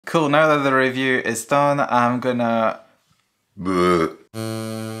Cool, now that the review is done, I'm gonna...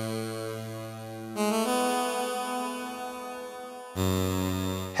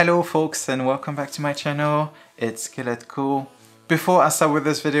 Hello folks and welcome back to my channel, it's Skillet Cool. Before I start with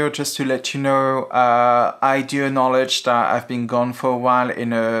this video, just to let you know, I do acknowledge that I've been gone for a while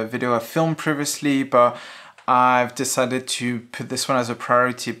in a video I filmed previously, but I've decided to put this one as a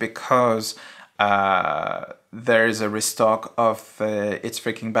priority because there is a restock of the It's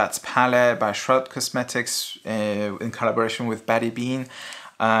Freaking Bats palette by Shroud Cosmetics in collaboration with BattyBean.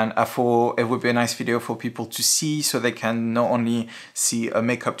 And I thought it would be a nice video for people to see so they can not only see a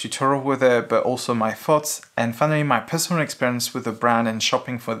makeup tutorial with it, but also my thoughts and finally my personal experience with the brand and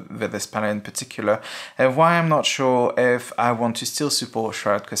shopping for this palette in particular, and why I'm not sure if I want to still support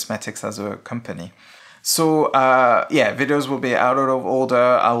Shroud Cosmetics as a company. So yeah, videos will be out of order.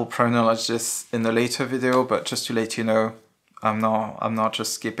 I will chronologize this in a later video, but just to let you know, I'm not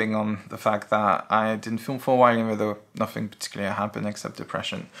just skipping on the fact that I didn't film for a while, even though nothing particularly happened except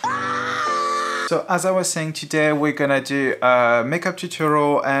depression. So as I was saying, today we're gonna do a makeup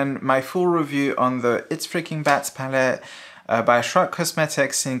tutorial and my full review on the It's Freaking Bats palette by Shroud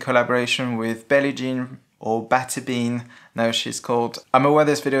Cosmetics in collaboration with BattyBean, or BattyBean, now she's called. I'm aware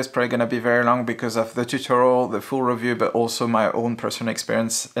this video is probably gonna be very long because of the tutorial, the full review, but also my own personal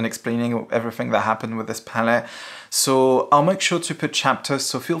experience in explaining everything that happened with this palette. So I'll make sure to put chapters,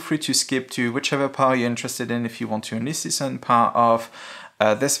 so feel free to skip to whichever part you're interested in if you want to only see certain part of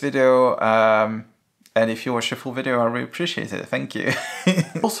this video. And if you watch the full video, I really appreciate it, thank you.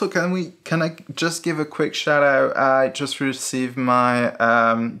 Also, can I just give a quick shout out? I just received my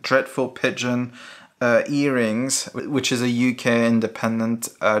Dreadful Pigeon earrings, which is a UK independent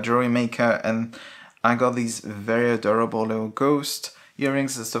jewelry maker, and I got these very adorable little ghost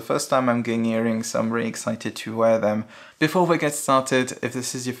earrings. It's the first time I'm getting earrings, so I'm really excited to wear them. Before we get started, if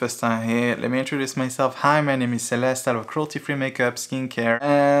this is your first time here, let me introduce myself. Hi, my name is Celeste. I love cruelty-free makeup, skincare,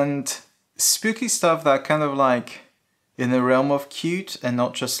 and spooky stuff that kind of like in the realm of cute and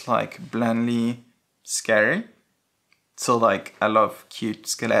not just like blandly scary. So like I love cute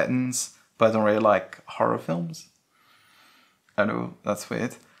skeletons, but I don't really like horror films. I know, that's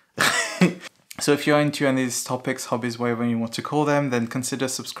weird. So if you're into any of these topics, hobbies, whatever you want to call them, then consider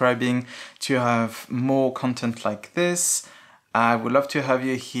subscribing to have more content like this. I would love to have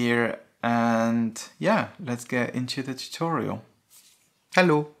you here, and yeah, let's get into the tutorial.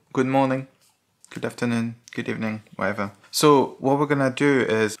 Hello, good morning, good afternoon, good evening, whatever. So what we're gonna do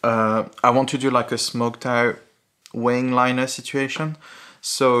is, I want to do like a smoked out wing liner situation.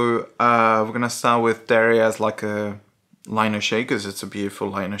 So we're gonna start with Decay as like a liner shade because it's a beautiful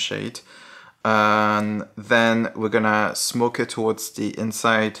liner shade, and then we're gonna smoke it towards the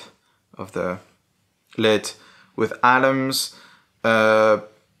inside of the lid with Adams,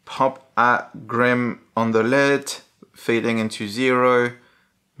 pop at Grim on the lid, fading into zero,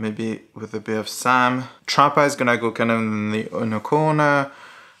 maybe with a bit of Sam. Tarte is gonna go kind of in the corner.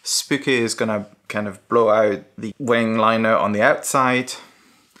 Spooky is gonna kind of blow out the wing liner on the outside.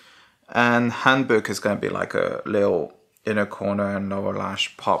 And Handbook is going to be like a little inner corner and lower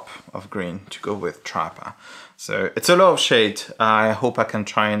lash pop of green to go with Tarte. So it's a lot of shade. I hope I can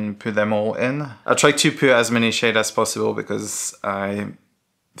try and put them all in. I try to put as many shades as possible because I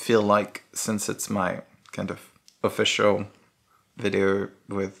feel like since it's my kind of official video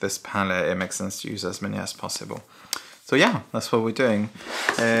with this palette, it makes sense to use as many as possible. So yeah, that's what we're doing.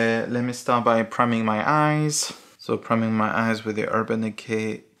 Let me start by priming my eyes. So priming my eyes with the Urban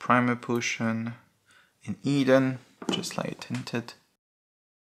Decay Primer Potion in Eden, just like tinted.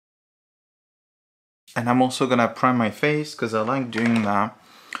 And I'm also gonna prime my face because I like doing that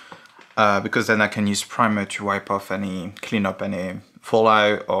because then I can use primer to wipe off clean up any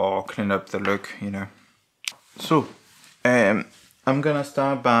fallout or clean up the look, you know. So I'm gonna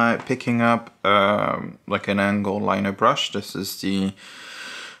start by picking up like an angle liner brush. This is the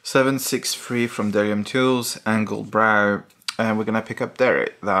 763 from Delirium Tools, Angled Brow. And we're gonna pick up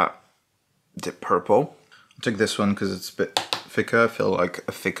that dip purple. I'll take this one because it's a bit thicker. I feel like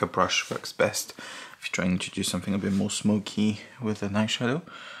a thicker brush works best if you're trying to do something a bit more smoky with an eyeshadow.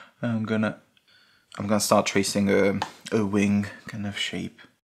 I'm gonna start tracing a wing kind of shape.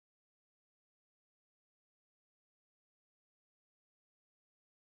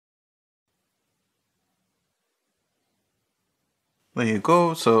 There you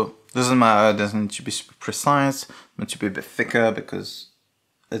go. So doesn't matter, it doesn't need to be super precise, it needs to be a bit thicker because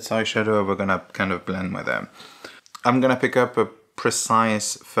it's eyeshadow, we're gonna kind of blend with them. I'm gonna pick up a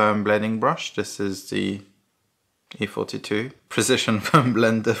precise firm blending brush. This is the E42 Precision Firm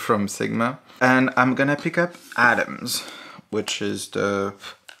Blender from Sigma. And I'm gonna pick up Adams, which is the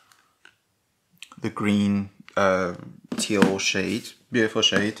the green teal shade, beautiful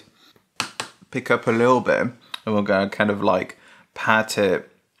shade. Pick up a little bit and we're gonna kind of like pat it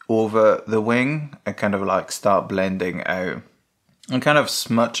over the wing and kind of like start blending out. I'm kind of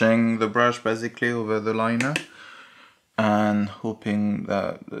smudging the brush basically over the liner and hoping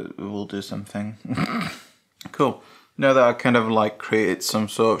that it will do something. Cool. Now that I kind of like created some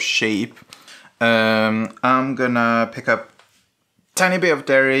sort of shape, I'm gonna pick up tiny bit of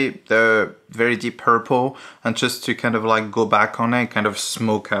dairy, the very deep purple, and just to kind of like go back on it, kind of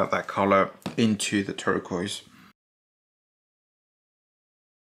smoke out that color into the turquoise.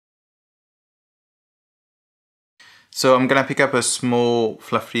 So I'm gonna pick up a small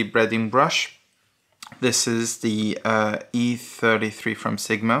fluffy blending brush. This is the E33 from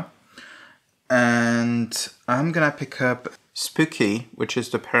Sigma. And I'm gonna pick up Spooky, which is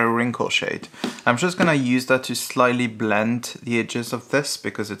the periwinkle shade. I'm just gonna use that to slightly blend the edges of this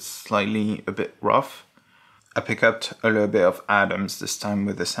because it's slightly a bit rough. I pick up a little bit of Adams this time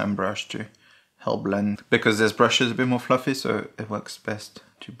with the same brush to help blend, because this brush is a bit more fluffy, so it works best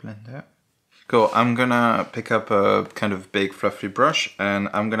to blend it. Cool, I'm gonna pick up a kind of big fluffy brush and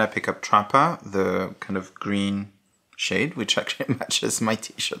I'm gonna pick up Trapper, the kind of green shade, which actually matches my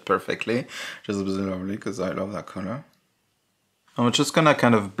t-shirt perfectly, which is lovely because I love that color. I'm just gonna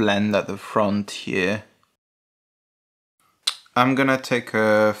kind of blend at the front here. I'm gonna take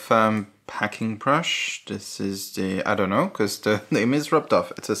a firm packing brush. This is the, I don't know, because the name is rubbed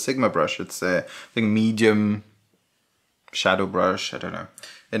off. It's a Sigma brush. It's a, I think, medium shadow brush. I don't know.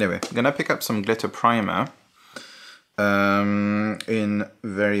 Anyway, I'm gonna pick up some glitter primer in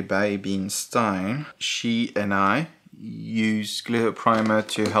very BattyBean style. She and I use glitter primer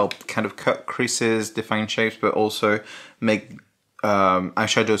to help kind of cut creases, define shapes, but also make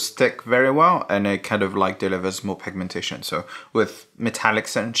eyeshadow stick very well, and it kind of like delivers more pigmentation. So with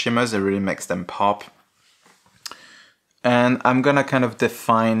metallics and shimmers, it really makes them pop. And I'm gonna kind of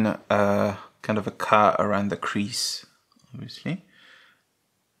define kind of a cut around the crease, obviously.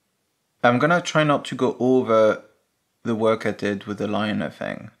 I'm gonna try not to go over the work I did with the liner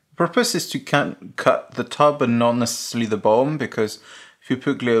thing. The purpose is to cut the top but not necessarily the bottom, because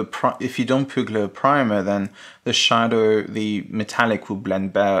if you don't put glitter primer, then the shadow, the metallic will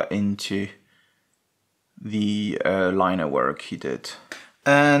blend better into the liner work you did.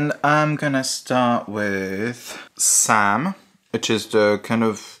 And I'm gonna start with Sam, which is the kind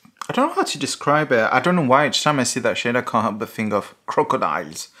of, I don't know how to describe it. I don't know why each time I see that shade I can't help but think of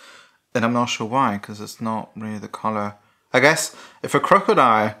crocodiles. And I'm not sure why, because it's not really the color. I guess if a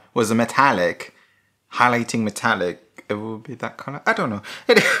crocodile was a metallic, highlighting metallic, it would be that color. I don't know.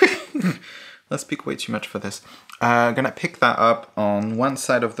 Anyway, let's speak way too much for this. I'm gonna pick that up on one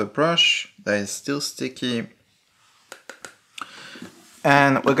side of the brush that is still sticky.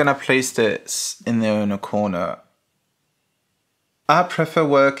 And we're gonna place this in there in a corner. I prefer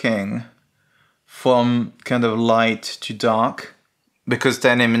working from kind of light to dark, because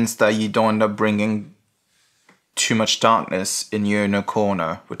then it means that you don't end up bringing too much darkness in your inner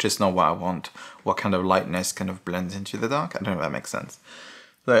corner, which is not what I want. What kind of lightness kind of blends into the dark? I don't know if that makes sense.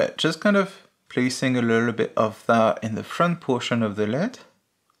 So just kind of placing a little bit of that in the front portion of the lid.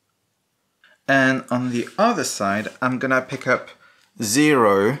 And on the other side, I'm gonna pick up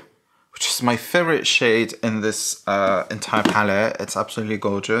Zero, which is my favorite shade in this entire palette. It's absolutely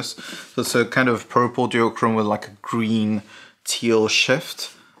gorgeous. So it's a kind of purple duochrome with like a green teal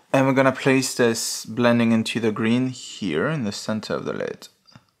shift. And we're gonna place this blending into the green here in the center of the lid.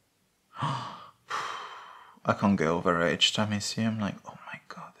 I can't get over it. Each time I see it, I'm like, oh my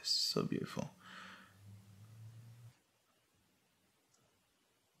god, this is so beautiful.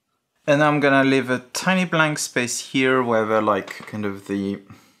 And I'm gonna leave a tiny blank space here where like kind of the,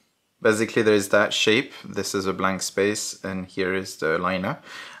 basically there's that shape. This is a blank space and here is the liner.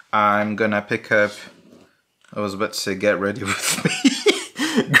 I'm gonna pick up, I was about to say get ready with me.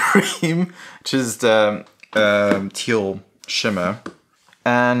 Cream, which is the teal shimmer,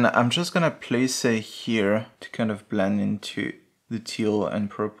 and I'm just gonna place it here to kind of blend into the teal and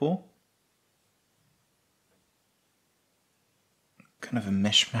purple. Kind of a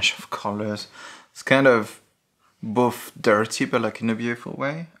mishmash of colors. It's kind of both dirty but like in a beautiful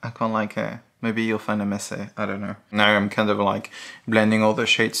way. I can't like it. Maybe you'll find it messy, I don't know. Now I'm kind of like blending all the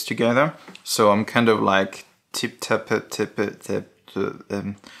shades together, so I'm kind of like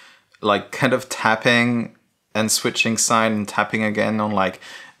like kind of tapping and switching side and tapping again on like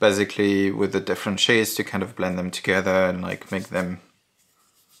basically with the different shades to kind of blend them together and like make them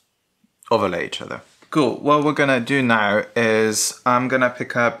overlay each other. Cool, what we're gonna do now is I'm gonna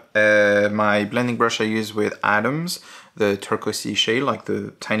pick up my blending brush I use with Adams, the turquoisey shade, like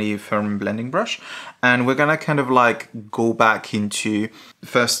the tiny firm blending brush. And we're gonna kind of like go back into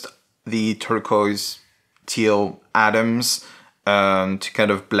first the turquoise teal atoms to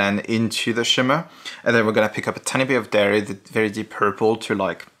kind of blend into the shimmer. And then we're gonna pick up a tiny bit of dairy, the very deep purple, to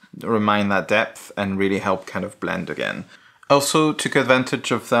like remind that depth and really help kind of blend again. Also took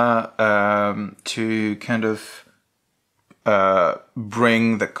advantage of that to kind of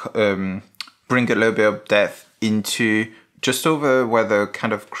bring a little bit of depth into just over where the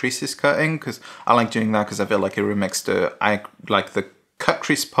kind of crease is cutting, because I like doing that because I feel like it remakes the cut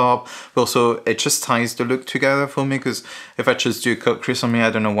crease pop, but also it just ties the look together for me, because if I just do cut crease on me, I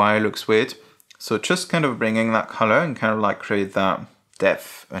don't know why it looks weird. So just kind of bringing that color and kind of like create that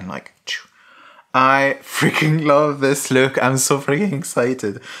depth and like, I freaking love this look. I'm so freaking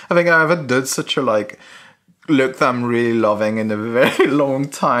excited. I think I haven't done such a like look that I'm really loving in a very long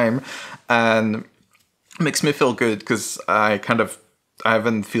time, and makes me feel good because I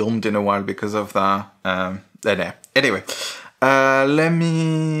haven't filmed in a while because of that. Anyway, let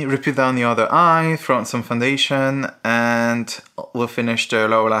me repeat that on the other eye, throw on some foundation, and we'll finish the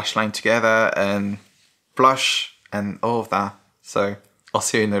lower lash line together and blush and all of that. So I'll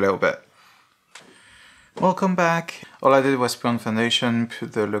see you in a little bit. Welcome back. All I did was put on foundation,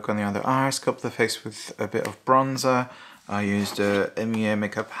 put the look on the other eye, sculpt the face with a bit of bronzer. I used the MUA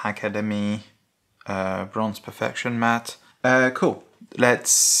Makeup Academy Bronze Perfection Matte. Cool.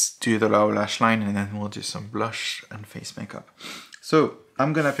 Let's do the lower lash line and then we'll do some blush and face makeup. So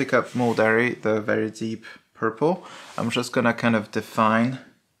I'm gonna pick up more dairy, the very deep purple. I'm just gonna kind of define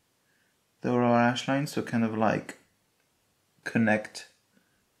the lower lash line, so kind of like connect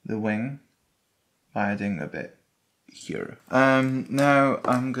the wing by adding a bit here. Now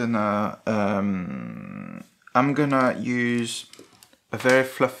I'm gonna use a very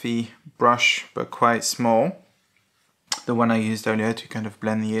fluffy brush, but quite small, the one I used earlier to kind of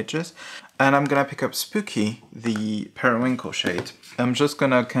blend the edges. And I'm gonna pick up Spooky, the periwinkle shade. I'm just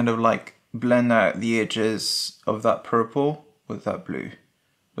gonna kind of like blend out the edges of that purple with that blue.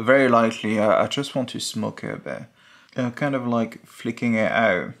 But very lightly, I just want to smoke it a bit. Kind of like flicking it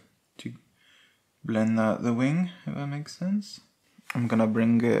out to blend out the wing, if that makes sense. I'm gonna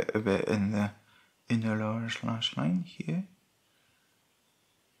bring it a bit in the lower lash line here.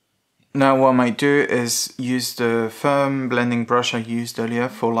 Now what I might do is use the firm blending brush I used earlier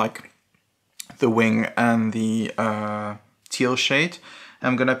for like the wing and the teal shade.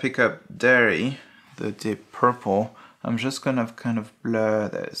 I'm gonna pick up Dairy, the deep purple. I'm just gonna kind of blur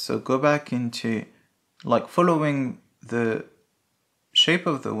this. So go back into like following the shape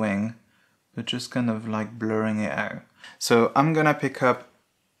of the wing, but just kind of like blurring it out. So I'm gonna pick up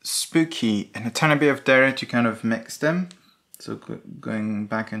Spooky and a tiny bit of Dairy to kind of mix them. So going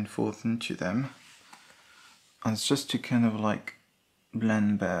back and forth into them. And it's just to kind of like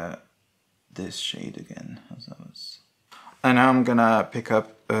blend better this shade again, as I was. And now I'm gonna pick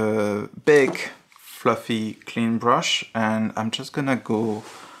up a big, fluffy, clean brush, and I'm just gonna go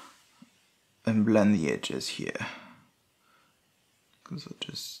and blend the edges here. Because I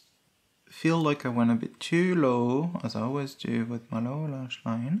just feel like I went a bit too low, as I always do with my lower lash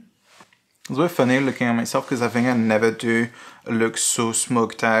line. It's very funny looking at myself because I think I never do a look so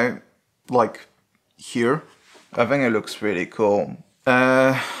smoked out like here. I think it looks really cool.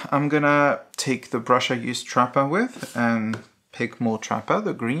 I'm gonna take the brush I used Trapper with and pick more Trapper,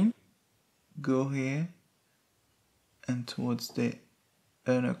 the green. Go here and towards the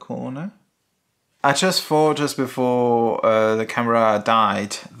inner corner. I just thought just before the camera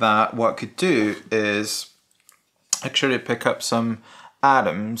died that what I could do is actually pick up some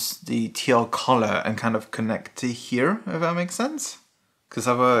atoms, the teal color, and kind of connect to here, if that makes sense. Because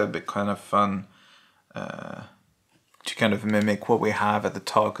I thought it would be kind of fun to kind of mimic what we have at the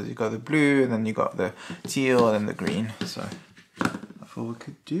top, because you got the blue, and then you got the teal, and then the green. So I thought we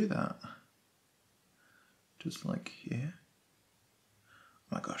could do that. Just like here.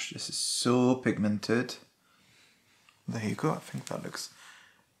 Oh my gosh, this is so pigmented. There you go, I think that looks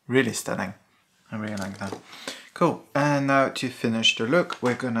really stunning. I really like that. Cool, and now to finish the look,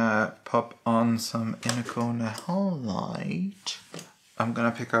 we're gonna pop on some inner corner highlight. I'm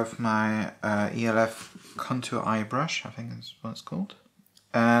gonna pick off my ELF contour eye brush, I think that's what it's called.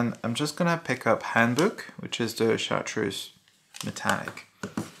 And I'm just gonna pick up Handbook, which is the Chartreuse Metallic.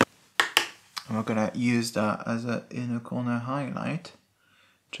 And we're gonna use that as an inner corner highlight.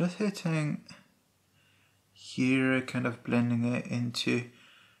 Just hitting here, kind of blending it into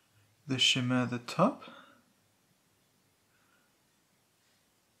the shimmer at the top.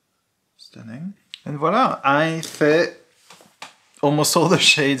 Stunning. And voila, I fit almost all the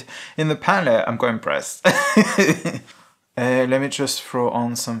shade in the palette. I'm quite impressed. Let me just throw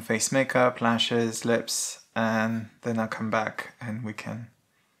on some face makeup, lashes, lips, and then I'll come back and we can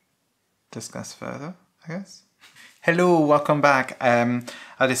discuss further, I guess. Hello, welcome back. I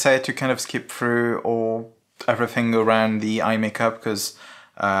decided to kind of skip through all everything around the eye makeup because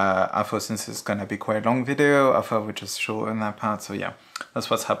I thought since it's gonna be quite a long video, I thought we'd just show in that part. So yeah, that's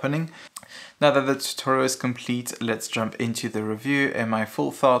what's happening. Now that the tutorial is complete, let's jump into the review and my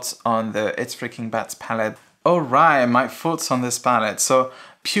full thoughts on the It's Freaking Bats palette. Alright, my thoughts on this palette. So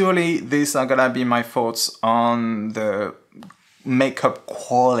purely these are gonna be my thoughts on the makeup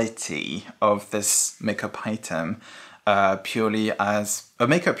quality of this makeup item, purely as a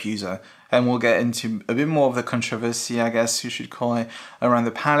makeup user. And we'll get into a bit more of the controversy, I guess you should call it, around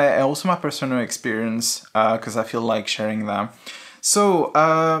the palette, and also my personal experience, because I feel like sharing that. So,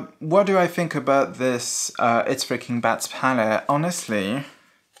 what do I think about this It's Freaking Bats palette? Honestly,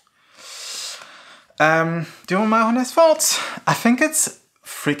 do you want my honest thoughts? I think it's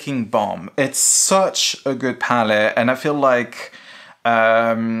freaking bomb. It's such a good palette, and I feel like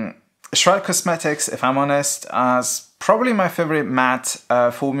Shroud Cosmetics, if I'm honest, as probably my favorite matte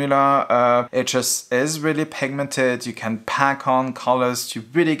formula. It just is really pigmented. You can pack on colors to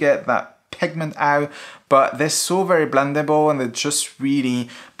really get that pigment out, but they're so very blendable and they just really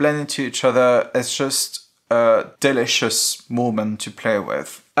blend into each other. It's just a delicious moment to play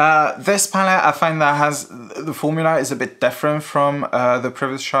with. This palette, I find that the formula is a bit different from the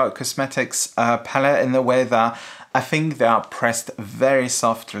previous Shroud Cosmetics palette in the way that I think they are pressed very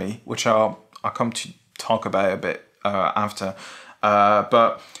softly, which I'll come to talk about a bit after.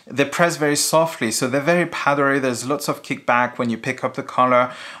 But they press very softly, so they're very powdery. There's lots of kickback when you pick up the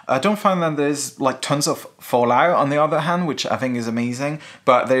color. I don't find that there's like tons of fallout on the other hand, which I think is amazing,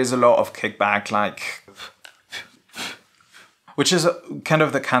 but there's a lot of kickback, like, which is kind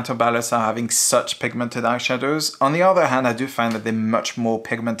of the counterbalance of having such pigmented eyeshadows. On the other hand, I do find that they're much more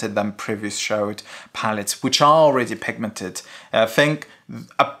pigmented than previous Shroud palettes, which are already pigmented. I think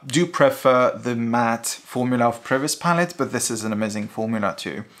I do prefer the matte formula of previous palettes, but this is an amazing formula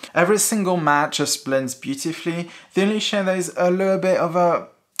too. Every single matte just blends beautifully. The only shade that is a little bit of a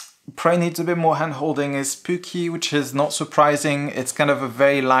probably needs a bit more hand holding is Spooky, which is not surprising. It's kind of a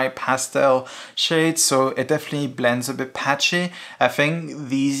very light pastel shade, so it definitely blends a bit patchy. I think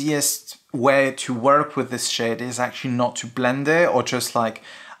the easiest way to work with this shade is actually not to blend it, or just like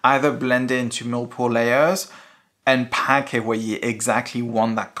either blend it into multiple layers and pack it where you exactly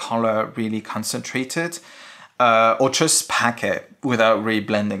want that color really concentrated, or just pack it without really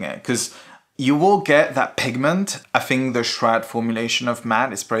blending it, because you will get that pigment. I think the Shroud formulation of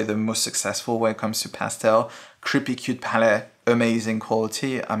matte is probably the most successful when it comes to pastel. Creepy cute palette, amazing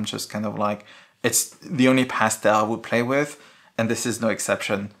quality. I'm just kind of like, it's the only pastel I would play with, and this is no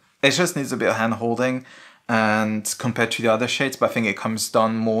exception. It just needs a bit of hand holding and compared to the other shades, but I think it comes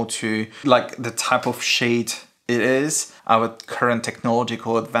down more to like the type of shade it is. Our current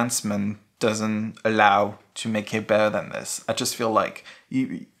technological advancement doesn't allow to make it better than this. I just feel like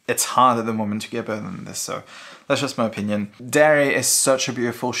it's hard at the moment to get better than this, so that's just my opinion. Dairy is such a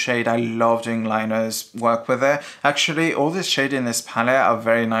beautiful shade. I love doing liners, work with it. Actually, all this shade in this palette are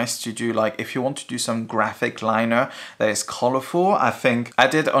very nice to do, like if you want to do some graphic liner that is colorful. I think I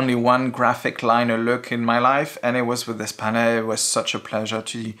did only one graphic liner look in my life, and it was with this palette. It was such a pleasure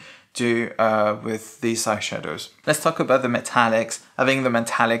to do with these eyeshadows. Let's talk about the metallics. I think the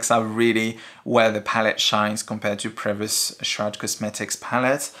metallics are really where the palette shines compared to previous Shroud Cosmetics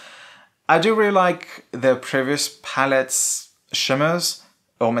palettes. I do really like the previous palettes shimmers,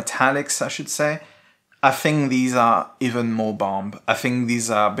 or metallics I should say. I think these are even more bomb. I think these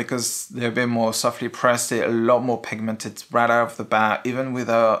are, because they're a bit more softly pressed, they're a lot more pigmented right out of the bat, even with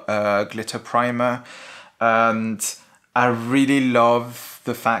a glitter primer. And I really love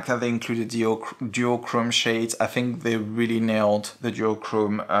the fact that they included duochrome shades. I think they really nailed the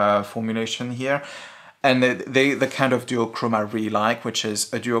duochrome formulation here. And the kind of duochrome I really like, which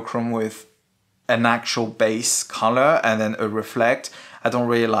is a duochrome with an actual base color and then a reflect. I don't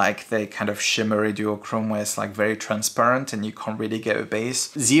really like the kind of shimmery duochrome where it's like very transparent and you can't really get a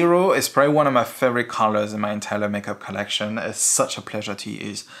base. Zero is probably one of my favorite colors in my entire makeup collection. It's such a pleasure to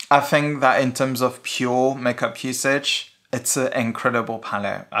use. I think that in terms of pure makeup usage, it's an incredible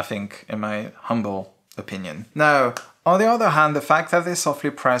palette, I think, in my humble opinion. Now, on the other hand, the fact that they're softly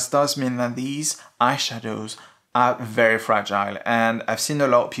pressed does mean that these eyeshadows are very fragile. And I've seen a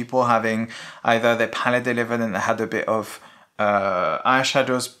lot of people having either their palette delivered and they had a bit of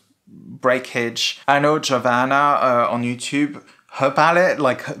eyeshadows breakage. I know Giovanna on YouTube, her palette,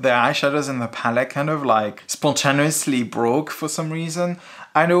 like the eyeshadows in the palette kind of like spontaneously broke for some reason.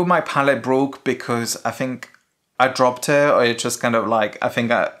 I know my palette broke because I think I dropped it, or it just kind of like, I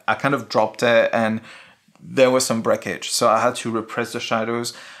think I kind of dropped it and there was some breakage. So I had to repress the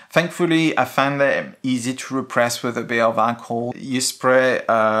shadows. Thankfully, I found it easy to repress with a bit of alcohol. You spray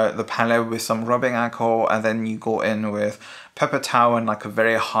the palette with some rubbing alcohol, and then you go in with paper towel and like a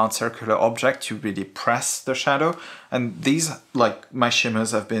very hard circular object to really press the shadow. And these, like my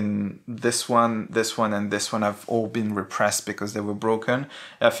shimmers have been, this one, and this one have all been repressed because they were broken.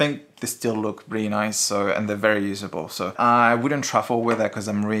 I think they still look really nice, so, and they're very usable. So I wouldn't truffle with it because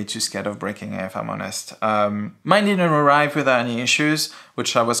I'm really too scared of breaking it, if I'm honest. Mine didn't arrive without any issues,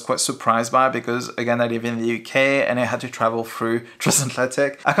 which I was quite surprised by because, again, I live in the UK and I had to travel through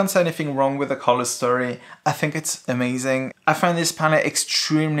transatlantic. I can't say anything wrong with the color story. I think it's amazing. I find this palette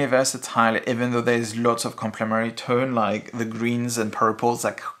extremely versatile, even though there's lots of complementary tone, like the greens and purples,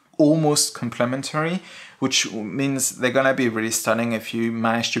 like almost complementary, which means they're gonna be really stunning if you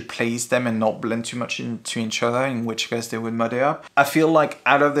manage to place them and not blend too much into each other, in which case they would muddy up. I feel like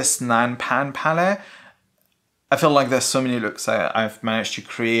out of this 9-pan palette, I feel like there's so many looks I've managed to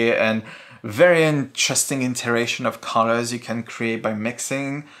create, and very interesting iteration of colors you can create by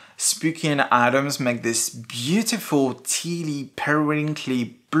mixing. Spooky and Adams make this beautiful tealy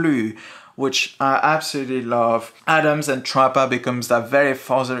periwinkly blue, which I absolutely love. Adams and Trappa becomes that very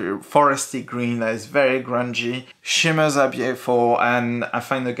foresty green that is very grungy. Shimmers are beautiful, and I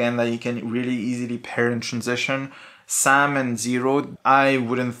find again that you can really easily pair in transition. Sam and Zero, I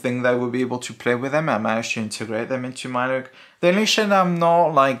wouldn't think that I would be able to play with them. I managed to integrate them into my look. The only shade I'm not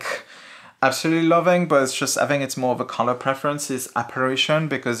like absolutely loving, but it's just, I think it's more of a color preference, is Apparition,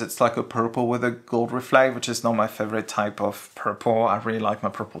 because it's like a purple with a gold reflect, which is not my favorite type of purple. I really like my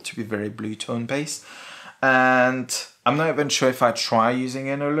purple to be very blue tone based. And I'm not even sure if I try using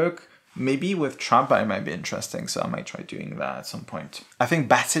it in a look. Maybe with Trappa it might be interesting, so I might try doing that at some point. I think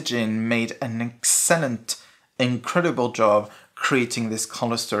BattyBean made an excellent, incredible job creating this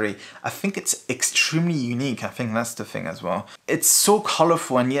color story. I think it's extremely unique. I think that's the thing as well. It's so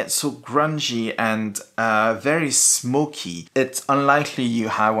colorful and yet so grungy and very smoky. It's unlikely you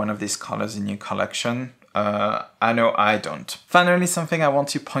have one of these colors in your collection. I know I don't. Finally, something I want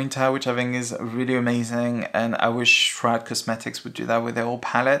to point out, which I think is really amazing, and I wish Shroud Cosmetics would do that with their old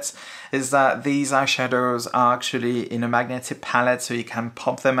palettes, is that these eyeshadows are actually in a magnetic palette, so you can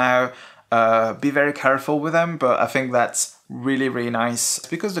pop them out. Be very careful with them, but I think that's really, really nice.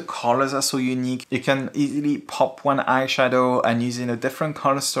 Because the colors are so unique, you can easily pop one eyeshadow and use in a different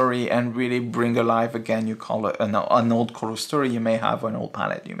color story and really bring alive again your color, an old color story you may have, or an old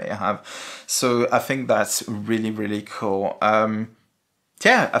palette you may have. So I think that's really, really cool.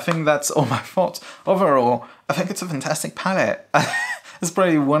 Yeah, I think that's all my thoughts. Overall, I think it's a fantastic palette. It's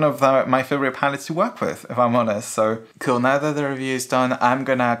probably one of my favorite palettes to work with, if I'm honest. So cool, now that the review is done, I'm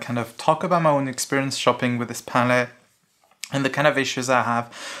gonna kind of talk about my own experience shopping with this palette and the kind of issues I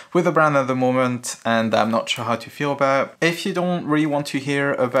have with the brand at the moment, and I'm not sure how to feel about. If you don't really want to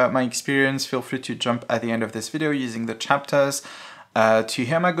hear about my experience, feel free to jump at the end of this video using the chapters to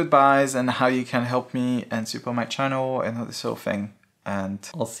hear my goodbyes and how you can help me and support my channel and all this sort of thing. And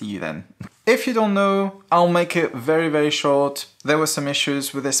I'll see you then. If you don't know, I'll make it very, very short. There were some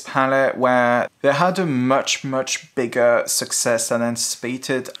issues with this palette where they had a much, much bigger success than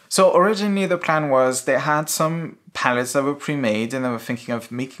anticipated. So originally the plan was they had some palettes that were pre-made and they were thinking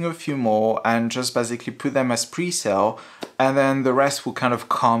of making a few more and just basically put them as pre-sale, and then the rest will kind of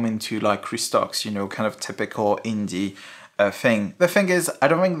come into like restocks, you know, kind of typical indie thing. The thing is, I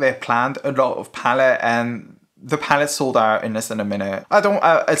don't think they planned a lot of palette, and the palette sold out in less than a minute.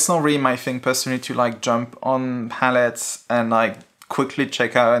 It's not really my thing personally to like jump on palettes and like quickly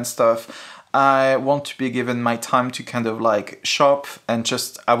check out and stuff. I want to be given my time to kind of like shop, and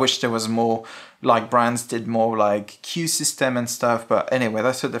just, I wish there was more, like brands did more like queue system and stuff, but anyway,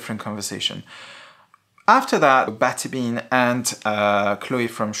 that's a different conversation. After that, BattyBean and Chloe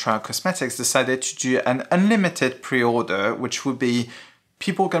from Shroud Cosmetics decided to do an unlimited pre-order, which would be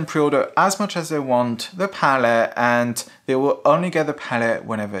people can pre-order as much as they want the palette, and they will only get the palette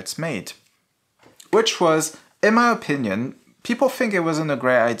whenever it's made. Which was, in my opinion, people think it wasn't a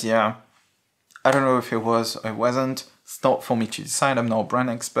great idea. I don't know if it was or it wasn't. It's not for me to decide, I'm not a brand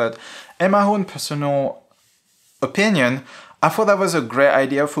expert. In my own personal opinion, I thought that was a great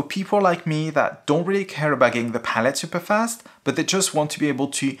idea for people like me that don't really care about getting the palette super fast, but they just want to be able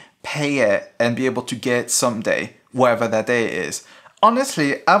to pay it and be able to get it someday, whatever that day is.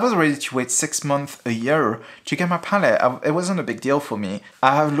 Honestly, I was ready to wait 6 months, a year to get my palette. It wasn't a big deal for me.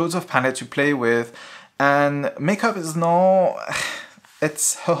 I have loads of palette to play with, and makeup is not,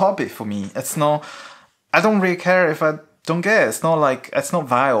 it's a hobby for me. It's not, I don't really care if I don't get it. It's not like, it's not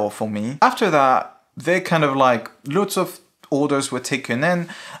vile for me. After that, they kind of like lots of orders were taken in,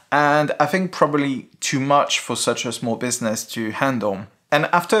 and I think probably too much for such a small business to handle. And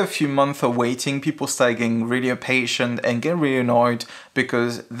after a few months of waiting, people started getting really impatient and getting really annoyed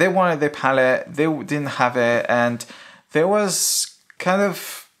because they wanted their palette, they didn't have it, and there was kind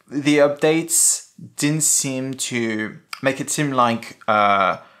of, the updates didn't seem to make it seem like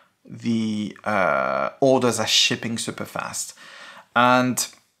the orders are shipping super fast. And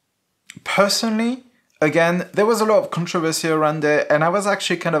personally, again, there was a lot of controversy around it, and I was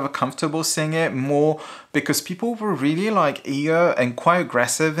actually kind of comfortable seeing it more because people were really like eager and quite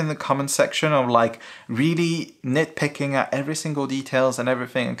aggressive in the comment section of like really nitpicking at every single details and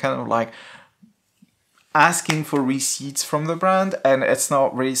everything, and kind of like asking for receipts from the brand. And it's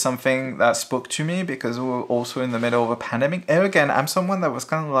not really something that spoke to me because we were also in the middle of a pandemic. And again, I'm someone that was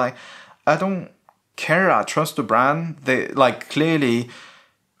kind of like, I don't care, I trust the brand. They like clearly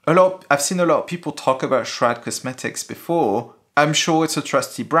I've seen a lot of people talk about Shroud Cosmetics before. I'm sure it's a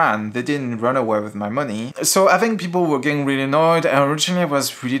trusty brand. They didn't run away with my money. So I think people were getting really annoyed, and originally I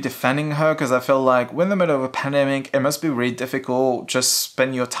was really defending her because I felt like we're in the middle of a pandemic, it must be really difficult just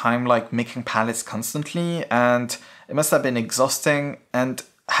spend your time like making palettes constantly, and it must have been exhausting. And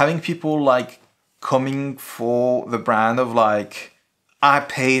having people like coming for the brand of like, I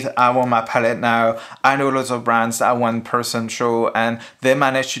paid, I want my palette now. I know lots of brands that one person show and they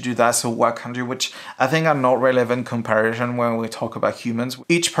managed to do that, so why can't you? Which I think are not relevant comparison when we talk about humans.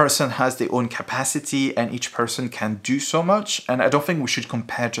 Each person has their own capacity and each person can do so much. And I don't think we should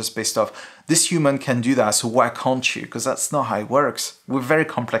compare just based off, this human can do that, so why can't you? Because that's not how it works. We're very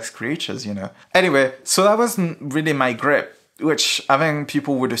complex creatures, you know. Anyway, so that wasn't really my grip, which I think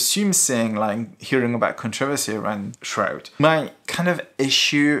people would assume seeing, like hearing about controversy around Shroud. My kind of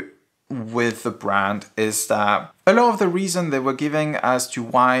issue with the brand is that a lot of the reason they were giving as to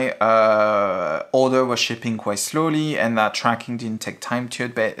why order was shipping quite slowly and that tracking didn't take time to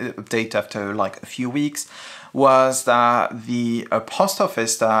update after like a few weeks was that the post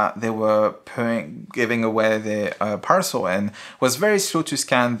office that they were giving away the parcel in was very slow to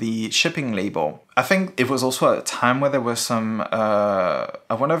scan the shipping label. I think it was also a time where there was some, I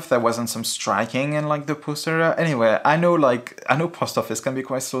wonder if there wasn't some striking in like the post area. Anyway, I know post office can be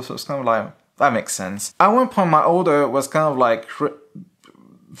quite slow, so it's kind of like, that makes sense. At one point my order was kind of like,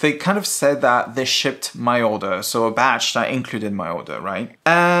 they kind of said that they shipped my order, so a batch that included my order, right?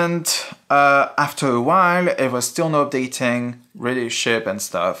 And after a while, it was still not updating, ready to ship and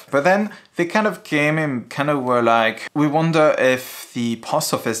stuff. But then they kind of came and kind of were like, we wonder if the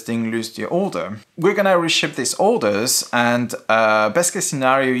post office didn't lose the order. We're gonna reship these orders, and best case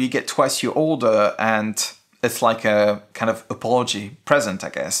scenario, you get twice your order, and it's like a kind of apology present, I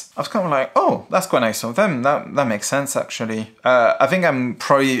guess. I was kind of like, oh, that's quite nice of them. That makes sense, actually. I think I'm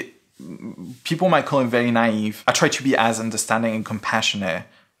probably, people might call it very naive. I try to be as understanding and compassionate,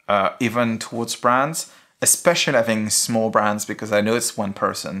 even towards brands, especially I think small brands, because I know it's one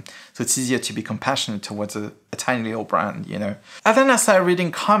person. So it's easier to be compassionate towards a tiny little brand, you know. And then I started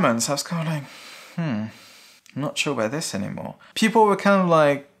reading comments. I was kind of like, I'm not sure about this anymore. People were kind of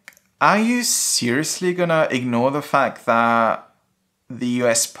like, are you seriously gonna ignore the fact that the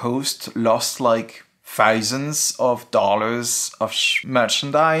US Post lost like thousands of dollars of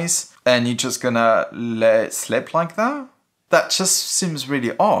merchandise and you're just gonna let it slip like that? That just seems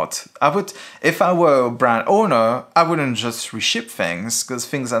really odd. If I were a brand owner, I wouldn't just reship things because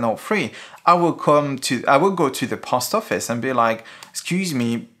things are not free. I would go to the post office and be like, excuse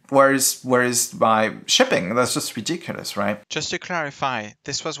me, where is my shipping? That's just ridiculous, right? Just to clarify,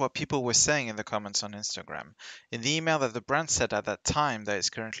 this was what people were saying in the comments on Instagram. In the email that the brand sent at that time that is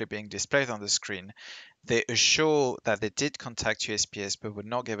currently being displayed on the screen, they assure that they did contact USPS but were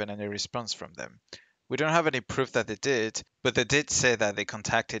not given any response from them. We don't have any proof that they did, but they did say that they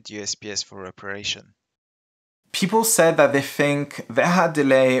contacted USPS for reparation. People said that they think they had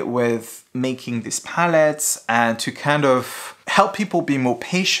delay with making these palettes, and to kind of help people be more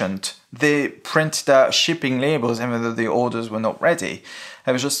patient, they print the shipping labels even though the orders were not ready.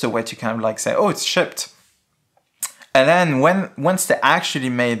 It was just a way to kind of like say, oh, it's shipped. And then once they actually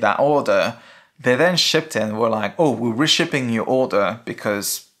made that order, they then shipped it and were like, oh, we're reshipping your order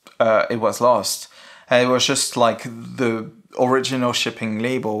because it was lost. And it was just like the original shipping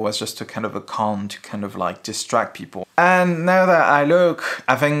label was just a kind of a con to kind of like distract people. And now that I look,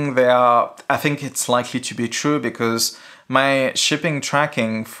 I think it's likely to be true because my shipping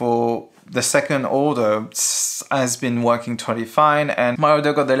tracking for the second order has been working totally fine, and my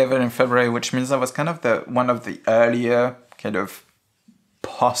order got delivered in February, which means I was kind of one of the earlier kind of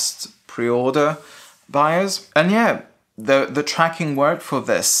post pre-order buyers. And yeah, the tracking worked for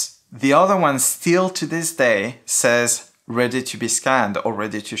this The other one still to this day says ready to be scanned or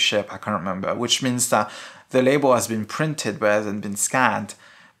ready to ship, I can't remember, which means that the label has been printed but hasn't been scanned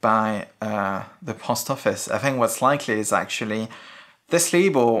by the post office. I think what's likely is actually this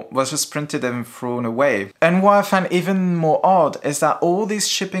label was just printed and thrown away. And what I find even more odd is that all these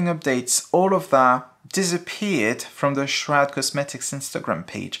shipping updates, all of that disappeared from the Shroud Cosmetics Instagram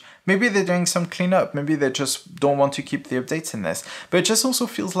page. Maybe they're doing some cleanup, maybe they just don't want to keep the updates in this. But it just also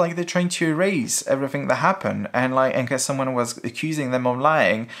feels like they're trying to erase everything that happened. And like, in case someone was accusing them of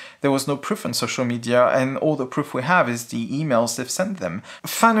lying, there was no proof on social media, and all the proof we have is the emails they've sent them.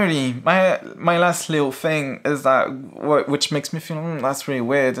 Finally, my last little thing is that, which makes me feel, that's really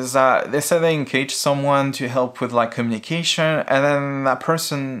weird, is that they said they engaged someone to help with like communication, and then that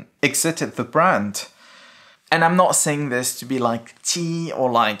person exited the brand. And I'm not saying this to be like tea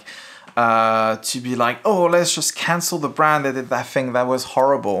or like, to be like, oh, let's just cancel the brand that did that thing that was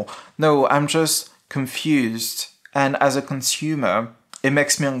horrible. No, I'm just confused. And as a consumer, it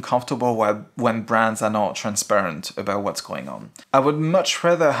makes me uncomfortable when brands are not transparent about what's going on. I would much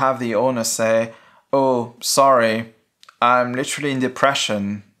rather have the owner say, oh, sorry, I'm literally in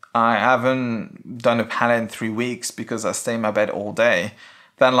depression. I haven't done a palette in 3 weeks because I stay in my bed all day,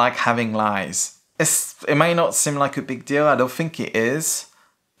 than like having lies. It might not seem like a big deal, I don't think it is.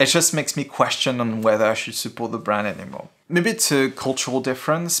 It just makes me question on whether I should support the brand anymore. Maybe it's a cultural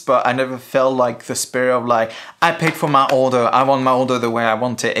difference, but I never felt like the spirit of like, I paid for my order, I want my order the way I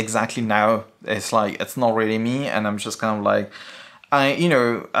want it exactly now. It's like, it's not really me, and I'm just kind of like,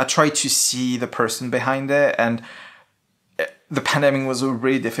 I try to see the person behind it, and the pandemic was a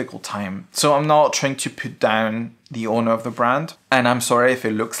really difficult time. So I'm not trying to put down the owner of the brand, and I'm sorry if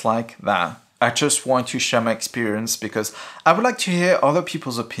it looks like that. I just want to share my experience because I would like to hear other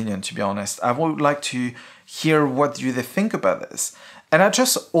people's opinion, to be honest. I would like to hear what do they think about this. And I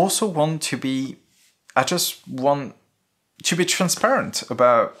just also want to be transparent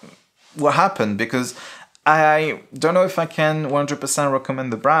about what happened, because I don't know if I can 100%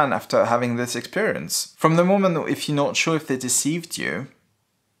 recommend the brand after having this experience. From the moment, if you're not sure if they deceived you,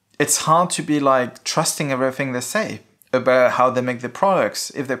 it's hard to be like trusting everything they say about how they make the products,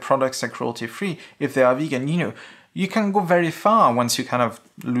 if their products are cruelty-free, if they are vegan. You can go very far once you kind of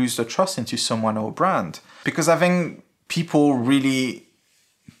lose the trust into someone or brand. Because I think people really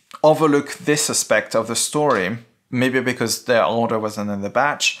overlook this aspect of the story, maybe because their order wasn't in the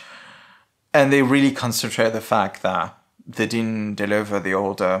batch, and they really concentrate the fact that they didn't deliver the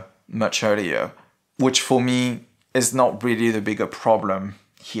order much earlier, which for me is not really the bigger problem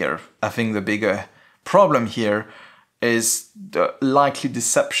here. I think the bigger problem here is the likely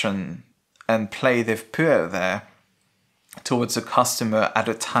deception and play they've put out there towards the customer at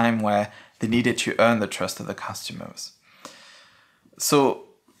a time where they needed to earn the trust of the customers. So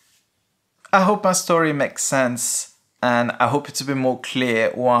I hope my story makes sense, and I hope it's a bit more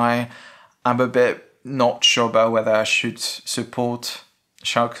clear why I'm a bit not sure about whether I should support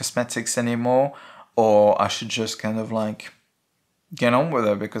Shroud Cosmetics anymore, or I should just kind of like get on with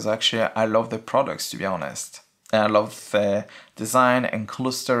it, because actually I love the products, to be honest. And I love their design and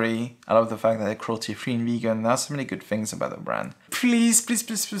color story. I love the fact that they're cruelty-free and vegan. There are so many good things about the brand. Please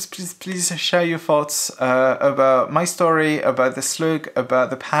share your thoughts about my story, about this look, about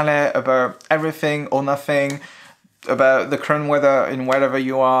the palette, about everything or nothing, about the current weather in wherever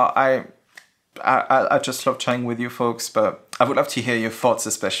you are. I just love chatting with you folks, but I would love to hear your thoughts,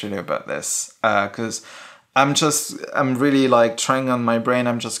 especially about this, because I'm really like trying on my brain.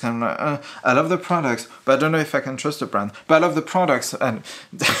 I'm just kind of like, I love the products, but I don't know if I can trust the brand. But I love the products, and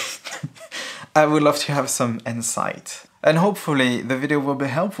I would love to have some insight. And hopefully the video will be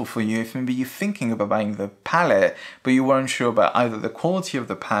helpful for you if maybe you're thinking about buying the palette, but you weren't sure about either the quality of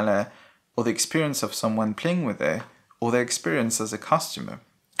the palette or the experience of someone playing with it, or the experience as a customer.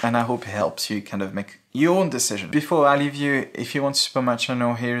 And I hope it helps you kind of make your own decision. Before I leave you, if you want to support my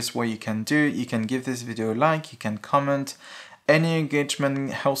channel, here's what you can do. You can give this video a like, you can comment. Any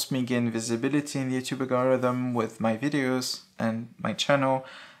engagement helps me gain visibility in the YouTube algorithm with my videos and my channel,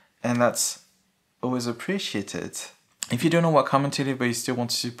 and that's always appreciated. If you don't know what comment to leave but you still want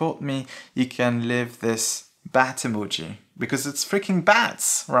to support me, you can leave this bat emoji, because it's freaking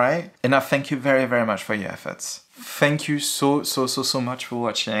bats, right? And I thank you very, very much for your efforts. Thank you so much for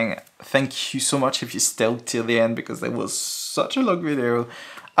watching. Thank you so much if you stayed till the end, because it was such a long video.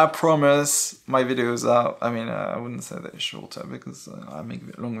 I promise my videos are, I wouldn't say they're shorter because I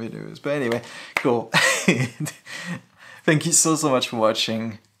make long videos, but anyway, cool. Thank you so much for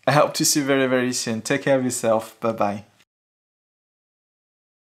watching. I hope to see you very, very soon. Take care of yourself. Bye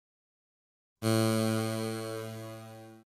bye.